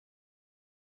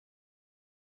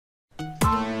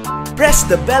press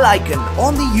the bell icon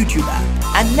on the YouTube app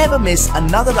and never miss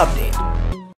another update.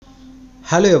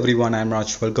 Hello everyone, I am Raj.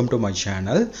 Welcome to my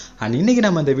channel. And இன்னைக்கு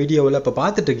நம்ம இந்த வீடியோவில் இப்போ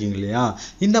பார்த்துட்டு இருக்கீங்க இல்லையா,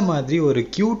 இந்த மாதிரி ஒரு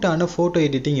கியூட்டான ஃபோட்டோ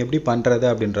எடிட்டிங் எப்படி பண்ணுறது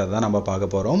அப்படின்றத நம்ம பார்க்க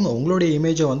போகிறோம். உங்களுடைய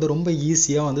இமேஜை வந்து ரொம்ப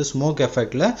ஈஸியாக வந்து ஸ்மோக்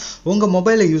எஃபெக்டில் உங்கள்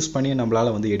மொபைலை யூஸ் பண்ணி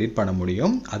நம்மளால் வந்து எடிட் பண்ண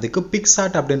முடியும். அதுக்கு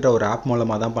Picsart அப்படின்ற ஒரு ஆப்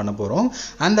மூலமாக தான் பண்ண போகிறோம்.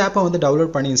 அந்த ஆப்பை வந்து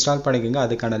டவுன்லோட் பண்ணி இன்ஸ்டால் பண்ணிக்கோங்க.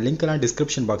 அதுக்கான லிங்க்லாம்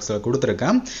டிஸ்கிரிப்ஷன் பாக்ஸில்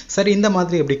கொடுத்துருக்கேன். சரி, இந்த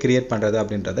மாதிரி எப்படி கிரியேட் பண்ணுறது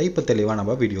அப்படின்றத இப்போ தெளிவாக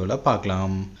நம்ம வீடியோவில்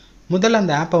பார்க்கலாம். முதல்ல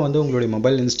அந்த ஆப்பை வந்து உங்களுடைய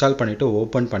மொபைல் இன்ஸ்டால் பண்ணிவிட்டு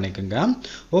ஓப்பன் பண்ணிக்கோங்க.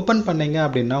 ஓப்பன் பண்ணிங்க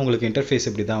அப்படின்னா உங்களுக்கு இன்டர்ஃபேஸ்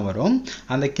இப்படி தான் வரும்.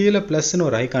 அந்த கீழே ப்ளஸ்ன்னு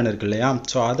ஒரு ஐக்கான் இருக்கு இல்லையா,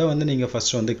 ஸோ அதை வந்து நீங்கள்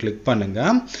ஃபஸ்ட்டு வந்து கிளிக்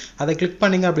பண்ணுங்கள். அதை கிளிக்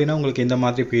பண்ணிங்க அப்படின்னா உங்களுக்கு இந்த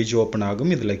மாதிரி பேஜ் ஓப்பன்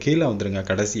ஆகும். இதில் கீழே வந்துடுங்க.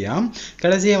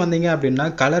 கடைசியாக வந்தீங்க அப்படின்னா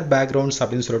கலர் பேக்ரவுண்ட்ஸ்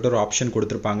அப்படின்னு சொல்லிட்டு ஒரு ஆப்ஷன்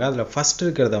கொடுத்துருப்பாங்க. அதில் ஃபஸ்ட்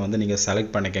இருக்கிறத வந்து நீங்கள்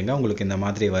செலக்ட் பண்ணிக்கோங்க. உங்களுக்கு இந்த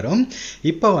மாதிரி வரும்.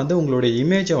 இப்போ வந்து உங்களுடைய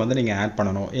இமேஜை வந்து நீங்கள் ஆட்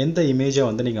பண்ணணும். எந்த இமேஜை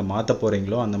வந்து நீங்கள் மாற்ற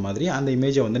போகிறீங்களோ அந்த மாதிரி அந்த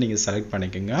இமேஜை வந்து நீங்கள் செலக்ட்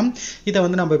பண்ணிக்கோங்க. இதை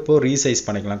வந்து நம்ம இப்போ ரீசைஸ்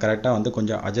பண்ணிக்கலாம். கரெக்டாக வந்து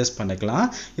கொஞ்சம் அட்ஜஸ்ட் பண்ணிக்கலாம்.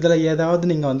 இதில் ஏதாவது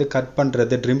நீங்கள் வந்து கட்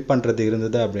பண்ணுறது ட்ரிம் பண்ணுறது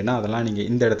இருந்தது அப்படின்னா அதெல்லாம் நீங்கள்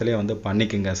இந்த இடத்துல வந்து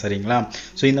பண்ணிக்கோங்க. சரிங்களா?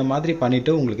 ஸோ இந்த மாதிரி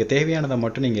பண்ணிவிட்டு உங்களுக்கு தேவையானதை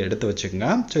மட்டும் நீங்கள் எடுத்து வச்சுக்கோங்க.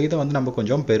 ஸோ இதை வந்து நம்ம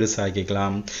கொஞ்சம்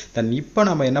பெருசாக்கிக்கலாம். தென் இப்போ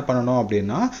நம்ம என்ன பண்ணணும்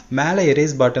அப்படின்னா மேலே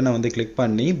எரேஸ் பட்டனை வந்து கிளிக்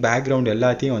பண்ணி பேக்ரவுண்ட்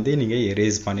எல்லாத்தையும் வந்து நீங்கள்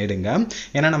எரேஸ் பண்ணிவிடுங்க.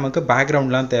 ஏன்னா நமக்கு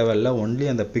பேக்ரவுண்ட்லாம் தேவையில்லை, ஒன்லி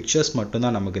அந்த பிக்சர்ஸ்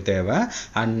மட்டும்தான் நமக்கு தேவை.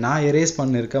 அண்ட் நான் எரேஸ்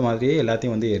பண்ணியிருக்க மாதிரியே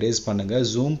எல்லாத்தையும் வந்து எரேஸ் பண்ணுங்கள்.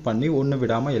 ஜூம் பண்ணி ஒன்று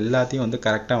விடாமல் எல்லாத்தையும் வந்து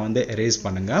கரெக்டாக வந்து எரேஸ்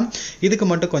பண்ணுங்க. இதுக்கு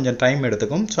மட்டும் கொஞ்சம் டைம்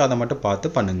எடுத்துக்கும். ஸோ அதை மட்டும் பார்த்து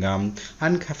பண்ணுங்க.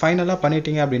 அண்ட் ஃபைனலாக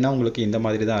பண்ணிட்டீங்க அப்படின்னா உங்களுக்கு இந்த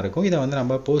மாதிரி தான் இருக்கும். இதை வந்து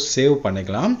நம்ம இப்போ சேவ்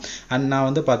பண்ணிக்கலாம். அண்ட் நான்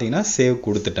வந்து பார்த்தீங்கன்னா சேவ்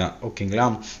கொடுத்துட்டேன். ஓகேங்களா?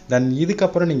 தென்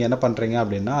இதுக்கப்புறம் நீங்கள் என்ன பண்ணுறீங்க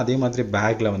அப்படின்னா அதே மாதிரி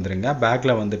பேக்கில் வந்துடுங்க.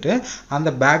 பேக்கில் வந்துட்டு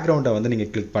அந்த பேக்ரவுண்டை வந்து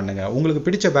நீங்கள் கிளிக் பண்ணுங்க. உங்களுக்கு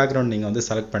பிடிச்ச பேக்ரவுண்ட் நீங்கள் வந்து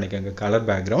செலக்ட் பண்ணிக்கோங்க. கலர்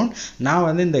பேக்ரவுண்ட் நான்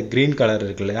வந்து இந்த க்ரீன் கலர்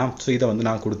இருக்கு இல்லையா, ஸோ இதை வந்து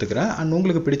நான் கொடுத்துக்கிறேன். அண்ட்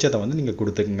உங்களுக்கு பிடிச்சதை வந்து நீங்கள்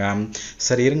கொடுத்துக்குங்க.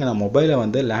 சரி இருங்க, நான் மொபைலை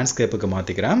வந்து லேண்ட்ஸ்கேப்புக்கு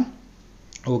மாற்றிக்கிறேன்.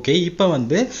 ஓகே, இப்போ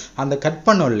வந்து அந்த கட்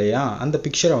பண்ணோம் இல்லையா, அந்த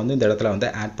பிக்சரை வந்து இந்த இடத்துல வந்து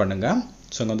ஆட் பண்ணுங்கள்.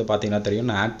 ஸோ இங்கே வந்து பார்த்தீங்கன்னா தெரியும்,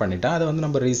 நான் ஆட் பண்ணிவிட்டேன். அதை வந்து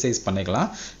நம்ம ரீசைஸ் பண்ணிக்கலாம்.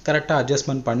 கரெக்டாக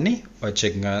அட்ஜஸ்ட்மெண்ட் பண்ணி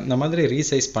வச்சுக்கோங்க. இந்த மாதிரி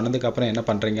ரீசைஸ் பண்ணதுக்கப்புறம் என்ன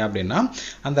பண்ணுறீங்க அப்படின்னா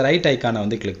அந்த ரைட் ஐக்கானை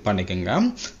வந்து கிளிக் பண்ணிக்கோங்க.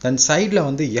 தென் சைடில்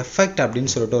வந்து எஃபெக்ட்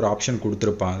அப்படின்னு சொல்லிட்டு ஒரு ஆப்ஷன்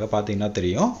கொடுத்துருப்பாங்க, பார்த்தீங்கன்னா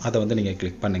தெரியும். அதை வந்து நீங்கள்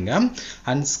கிளிக் பண்ணுங்கள்.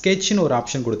 அண்ட் ஸ்கெட்ச்னு ஒரு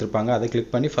ஆப்ஷன் கொடுத்துருப்பாங்க, அதை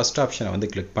கிளிக் பண்ணி ஃபஸ்ட் ஆப்ஷனை வந்து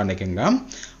கிளிக் பண்ணிக்கோங்க.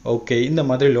 ஓகே, இந்த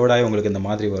மாதிரி லோடாகி உங்களுக்கு இந்த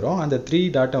மாதிரி வரும். அந்த 3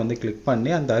 டாட்டை வந்து கிளிக்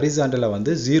பண்ணி அந்த ஹரிசாண்டலில்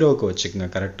வந்து 0க்கு வச்சுக்கோங்க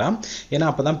கரெக்டாக. ஏன்னா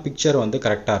அப்போ தான் பிக்சர் வந்து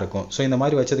கரெக்டாக இருக்கும். ஸோ இந்த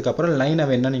மாதிரி வச்சதுக்கப்புறம் லைனை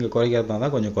வேணால் நீங்கள் குறைக்கிறதா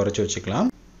தான் கொஞ்சம் குறைச்சி வச்சுக்கலாம்.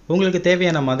 உங்களுக்கு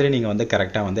தேவையான மாதிரி நீங்கள் வந்து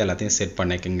கரெக்டாக வந்து எல்லாத்தையும் செட்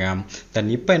பண்ணிக்கோங்க. தென்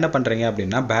இப்போ என்ன பண்ணுறீங்க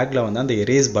அப்படின்னா பேக்கில் வந்து அந்த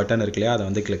எரேஸ் பட்டன் இருக்கு இல்லையா, அதை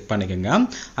வந்து கிளிக் பண்ணிக்கோங்க.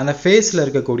 அந்த ஃபேஸில்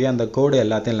இருக்கக்கூடிய அந்த கோடு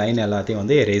எல்லாத்தையும் லைன் எல்லாத்தையும்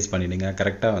வந்து எரேஸ் பண்ணிவிடுங்க.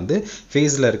 கரெக்டாக வந்து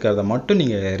ஃபேஸில் இருக்கிறத மட்டும்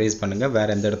நீங்கள் எரேஸ் பண்ணுங்கள்.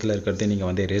 வேறு எந்த இடத்துல இருக்கிறதையும் நீங்கள்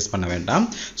வந்து எரேஸ் பண்ண வேண்டாம்.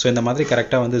 ஸோ இந்த மாதிரி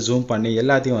கரெக்டாக வந்து ஜூம் பண்ணி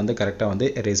எல்லாத்தையும் வந்து கரெக்டாக வந்து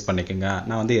எரேஸ் பண்ணிக்கோங்க.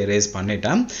 நான் வந்து எரேஸ்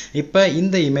பண்ணிட்டேன். இப்போ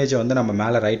இந்த இமேஜை வந்து நம்ம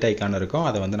மேலே ரைட் ஐக்கான் இருக்கும்,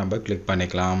 அதை வந்து நம்ம கிளிக்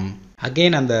பண்ணிக்கலாம்.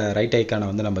 அகெயின் அந்த ரைட் ஐக்கானை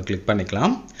வந்து நம்ம கிளிக்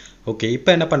பண்ணிக்கலாம். ஓகே, இப்போ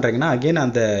என்ன பண்ணுறீங்கன்னா அகெயின்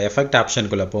அந்த எஃபெக்ட்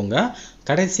ஆப்ஷனுக்குள்ளே போங்க.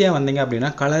 கடைசியாக வந்தீங்க அப்படின்னா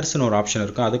கலர்ஸ்னு ஒரு ஆப்ஷன்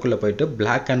இருக்கும், அதுக்குள்ளே போயிட்டு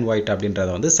Black and White அப்படின்றத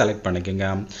வந்து செலக்ட் பண்ணிக்கோங்க.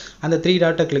 அந்த 3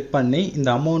 டாட்டை கிளிக் பண்ணி இந்த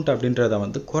அமௌண்ட் அப்படின்றத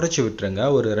வந்து குறைச்சி விட்டுருங்க.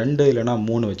 ஒரு 2 இல்லைனா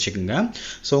 3 வச்சுக்கோங்க.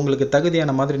 ஸோ உங்களுக்கு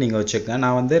தகுதியான மாதிரி நீங்கள் வச்சுக்கோங்க.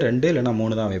 நான் வந்து 2 இல்லைனா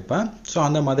 3 தான் வைப்பேன். ஸோ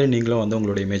அந்த மாதிரி நீங்களும் வந்து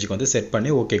உங்களுடைய இமேஜுக்கு வந்து செட்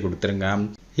பண்ணி ஓகே கொடுத்துருங்க.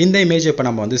 இந்த இமேஜ் இப்போ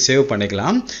நம்ம வந்து சேவ்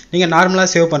பண்ணிக்கலாம். நீங்கள் நார்மலாக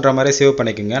சேவ் பண்ணுற மாதிரி சேவ்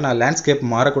பண்ணிக்கோங்க. நான் லேண்ட்ஸ்கேப்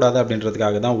மாறக்கூடாது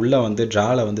அப்படின்றதுக்காக தான் உள்ளே வந்து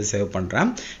ட்ராவில் வந்து சேவ் பண்ணுறேன்.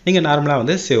 நீங்கள் நார்மலாக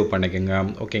வந்து சேவ் பண்ணிக்கோங்க.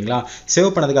 ஓகேங்களா? சேவ்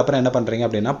பண்ணதுக்கப்புறம் என்ன பண்ணுறீங்க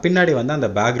அப்படின்னா பின்னாடி வந்து அந்த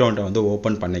பேக்ரவுண்டை வந்து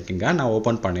ஓப்பன் பண்ணிக்கோங்க. நான்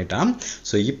ஓப்பன் பண்ணிட்டேன்.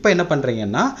 ஸோ இப்போ என்ன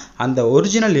பண்ணுறீங்கன்னா அந்த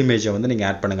ஒரிஜினல் இமேஜை வந்து நீங்கள்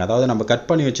ஆட் பண்ணுங்கள். அதாவது நம்ம கட்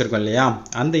பண்ணி வச்சுருக்கோம் இல்லையா,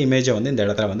 அந்த இமேஜை வந்து இந்த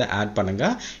இடத்துல வந்து ஆட்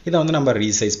பண்ணுங்கள். இதை வந்து நம்ம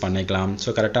ரீசைஸ் பண்ணிக்கலாம்.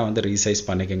 ஸோ கரெக்டாக வந்து ரீசைஸ்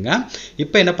பண்ணிக்கோங்க.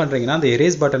 இப்போ என்ன பண்ணுறீங்கன்னா அந்த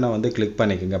எரேஸ் பட்டனை வந்து கிளிக்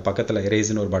பண்ணிக்கோங்க. பக்கத்தில்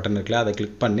எரேஸ்னு ஒரு பட்டன் இருக்குல்ல, அதை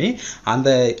கிளிக் பண்ணி அந்த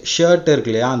ஷர்ட் இருக்கு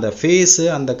இல்லையா, அந்த ஃபேஸு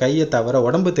அந்த கையை தவிர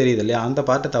உடம்பு தெரியுது இல்லையா, அந்த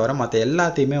பார்ட்டை தவிர மற்ற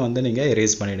எல்லாத்தையுமே வந்து நீங்கள்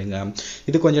எரேஸ் பண்ணிவிடுங்க.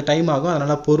 இது கொஞ்சம் டைம் ஆகும்,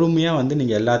 அதனால் பொறுமையாக வந்து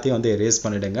நீங்கள் எல்லாத்தையும் வந்து எரேஸ்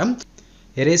பண்ணிவிடுங்க.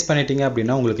 எரேஸ் பண்ணிட்டீங்க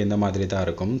அப்படின்னா உங்களுக்கு இந்த மாதிரி தான்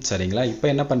இருக்கும். சரிங்களா? இப்போ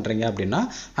என்ன பண்ணுறீங்க அப்படின்னா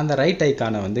அந்த ரைட்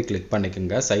ஐக்கானை வந்து கிளிக்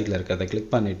பண்ணிக்கோங்க. சைடில் இருக்கிறத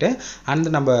கிளிக் பண்ணிவிட்டு அந்த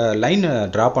நம்ம லைன்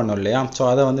ட்ரா பண்ணோம் இல்லையா, ஸோ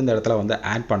அதை வந்து இந்த இடத்துல வந்து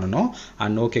ஆட் பண்ணணும்.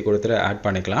 அண்ட் ஓகே கொடுத்துட்டு ஆட்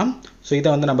பண்ணிக்கலாம். ஸோ இதை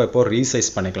வந்து நம்ம இப்போ ரீசைஸ்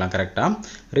பண்ணிக்கலாம். கரெக்டாக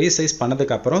ரீசைஸ்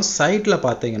பண்ணதுக்கப்புறம் சைட்டில்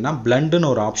பார்த்தீங்கன்னா பிளண்டுன்னு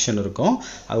ஒரு ஆப்ஷன் இருக்கும்,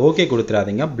 அது ஓகே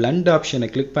கொடுத்துடாதீங்க. பிளண்ட் ஆப்ஷனை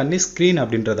கிளிக் பண்ணி ஸ்க்ரீன்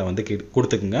அப்படின்றத வந்து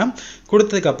கொடுத்துக்குங்க.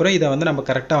 கொடுத்ததுக்கப்புறம் இதை வந்து நம்ம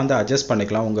கரெக்டாக வந்து அட்ஜஸ்ட்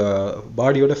பண்ணிக்கலாம். உங்கள்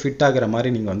பாடியோட ஃபிட் ஆகிற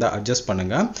மாதிரி நீங்கள் வந்து அட்ஜஸ்ட் பண்ணுங்கள்.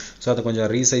 பண்ணுங்கள். ஸோ அதை கொஞ்சம்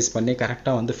ரீசைஸ் பண்ணி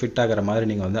கரெக்டாக வந்து ஃபிட் ஆகிற மாதிரி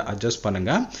நீங்கள் வந்து அட்ஜஸ்ட்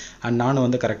பண்ணுங்கள். அண்ட் நானும்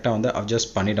வந்து கரெக்டாக வந்து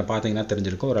அட்ஜஸ்ட் பண்ணிட்டேன். பார்த்தீங்கன்னா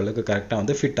தெரிஞ்சிருக்கும் ஓரளவுக்கு கரெக்டாக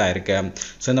வந்து ஃபிட் ஆயிருக்கு.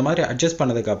 ஸோ இந்த மாதிரி அட்ஜஸ்ட்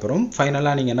பண்ணதுக்கப்புறம்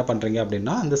ஃபைனலாக நீங்கள் என்ன பண்ணுறீங்க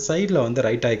அப்படின்னா அந்த சைடில் வந்து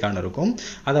ரைட் ஐக்கான் இருக்கும்,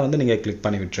 அதை வந்து நீங்கள் கிளிக்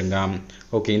பண்ணி விட்டுருங்க.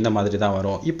 ஓகே, இந்த மாதிரி தான்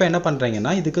வரும். இப்போ என்ன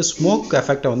பண்ணுறீங்கன்னா இதுக்கு ஸ்மோக்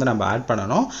எஃபெக்டை வந்து நம்ம ஆட்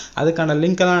பண்ணணும். அதுக்கான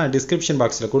லிங்க்கெல்லாம் நான் டிஸ்கிரிப்ஷன்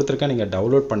பாக்ஸில் கொடுத்துருக்கேன், நீங்கள்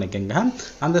டவுன்லோட் பண்ணிக்கோங்க.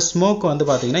 அந்த ஸ்மோக் வந்து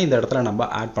பார்த்தீங்கன்னா இந்த இடத்துல நம்ம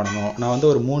ஆட் பண்ணணும். நான் வந்து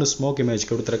ஒரு 3 ஸ்மோக் இமேஜ்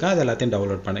கொடுத்துருக்கேன், அது எல்லாத்தையும்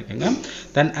டவுன்லோட் பண்ணிக்கோங்க.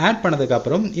 தென் ஆட்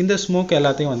பண்ணதுக்கப்புறம் இந்த ஸ்மோக்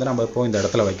எல்லாத்தையும் வந்து நம்ம இப்போ இந்த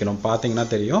இடத்துல வைக்கணும். பார்த்தீங்கன்னா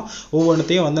தெரியும்,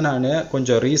 ஒவ்வொன்றுத்தையும் வந்து நான்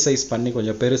கொஞ்சம் ரீசைஸ் பண்ணி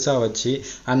கொஞ்சம் பெருசாக வச்சு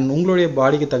அண்ட் உங்களுடைய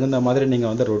பாடிக்கு தகுந்த மாதிரி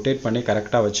நீங்கள் வந்து ரொட்டேட் பண்ணி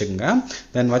கரெக்டாக வச்சுக்கோங்க.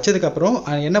 தென் வச்சதுக்கப்புறம்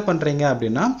என்ன பண்ணுறீங்க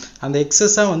அப்படின்னா அந்த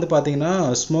எக்ஸஸாக வந்து பார்த்தீங்கன்னா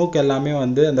ஸ்மோக் எல்லாமே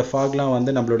வந்து அந்த ஃபாக்லாம்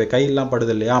வந்து நம்மளுடைய கையெல்லாம்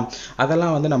படுது இல்லையா,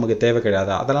 அதெல்லாம் வந்து நமக்கு தேவை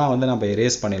கிடையாது. அதெல்லாம் வந்து நம்ம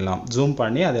எரேஸ் பண்ணிடலாம். ஜூம்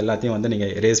பண்ணி அது எல்லாத்தையும் வந்து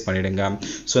நீங்கள் எரேஸ் பண்ணிவிடுங்க.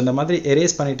 ஸோ இந்த மாதிரி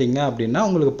எரேஸ் பண்ணிட்டீங்க அப்படின்னா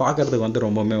உங்களுக்கு பார்க்குறதுக்கு வந்து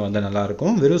ரொம்பவுமே வந்து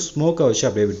நல்லாயிருக்கும். வெறும் ஸ்மோக்கை வச்சு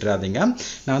அப்படியே விட்டுறாதீங்க.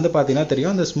 நான் வந்து பார்த்தீங்கன்னா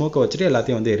தெரியும் அந்த ஸ்மோக்கை வச்சுட்டு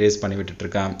எல்லாத்தையும் வந்து எரேஸ் பண்ணி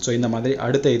விட்டுட்டுருக்கேன். ஸோ இந்த மாதிரி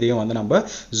அடுத்த இதையும் வந்து நம்ம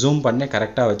ஜூம் பண்ணி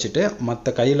கரெக்டாக வச்சுட்டு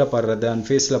மற்ற கையில் படுறது அண்ட்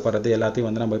ஃபேஸில் படுறது எல்லாத்தையும்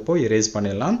வந்து நம்ம இப்போ எரேஸ்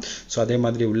பண்ணிடலாம். ஸோ அதே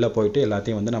மாதிரி உள்ளே போயிட்டு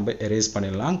எல்லாத்தையும் வந்து நம்ம எரேஸ்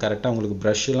பண்ணிடலாம். கரெக்டாக உங்களுக்கு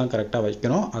ப்ரஷ்லாம் கரெக்டாக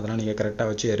வைக்கணும், அதெல்லாம் நீங்கள் கரெக்டாக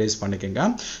வச்சு எரேஸ் பண்ணிக்கோங்க.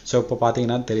 ஸோ இப்போ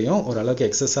பார்த்தீங்கன்னா தெரியும் ஓரளவுக்கு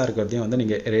எக்ஸஸாக இருக்கிறதையும் வந்து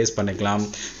நீங்கள் எரேஸ் பண்ணிக்கலாம்.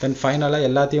 தென் ஃபைனலாக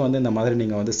எல்லாத்தையும் வந்து இந்த மாதிரி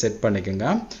நீங்கள் வந்து செட் பண்ணிக்கோங்க.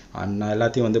 அண்ட் நான்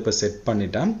எல்லாத்தையும் வந்து இப்போ செட்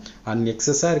பண்ணிட்டேன். அண்ட்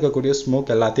எக்ஸஸாக இருக்கக்கூடிய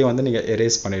ஸ்மோக் எல்லாத்தையும் வந்து நீங்கள்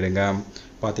எரேஸ் பண்ணிவிடுங்க.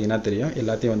 பார்த்தீங்கன்னா தெரியும்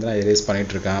எல்லாத்தையும் வந்து நான் எரேஸ்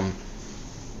பண்ணிகிட்ருக்கேன்.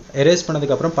 எரேஸ்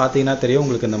பண்ணதுக்கப்புறம் பார்த்தீங்கன்னா தெரியும்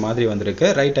உங்களுக்கு இந்த மாதிரி வந்திருக்கு.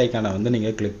 ரைட் ஐக்கானை வந்து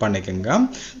நீங்கள் கிளிக் பண்ணிக்கோங்க.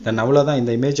 தென் அவ்வளோதான்,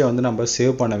 இந்த இமேஜை வந்து நம்ம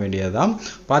சேவ் பண்ண வேண்டியதுதான்.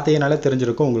 பார்த்தீங்கனாலே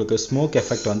தெரிஞ்சிருக்கும் உங்களுக்கு ஸ்மோக்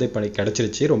எஃபெக்ட் வந்து இப்போ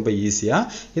கிடச்சிருச்சு ரொம்ப ஈஸியாக.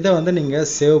 இதை வந்து நீங்கள்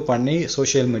சேவ் பண்ணி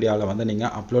சோஷியல் மீடியாவில் வந்து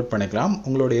நீங்கள் அப்லோட் பண்ணிக்கலாம்.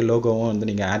 உங்களுடைய லோகோவும் வந்து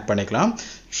நீங்கள் ஆட் பண்ணிக்கலாம்.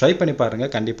 ட்ரை பண்ணி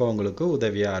பாருங்கள், கண்டிப்பாக உங்களுக்கு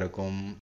உதவியாக இருக்கும்.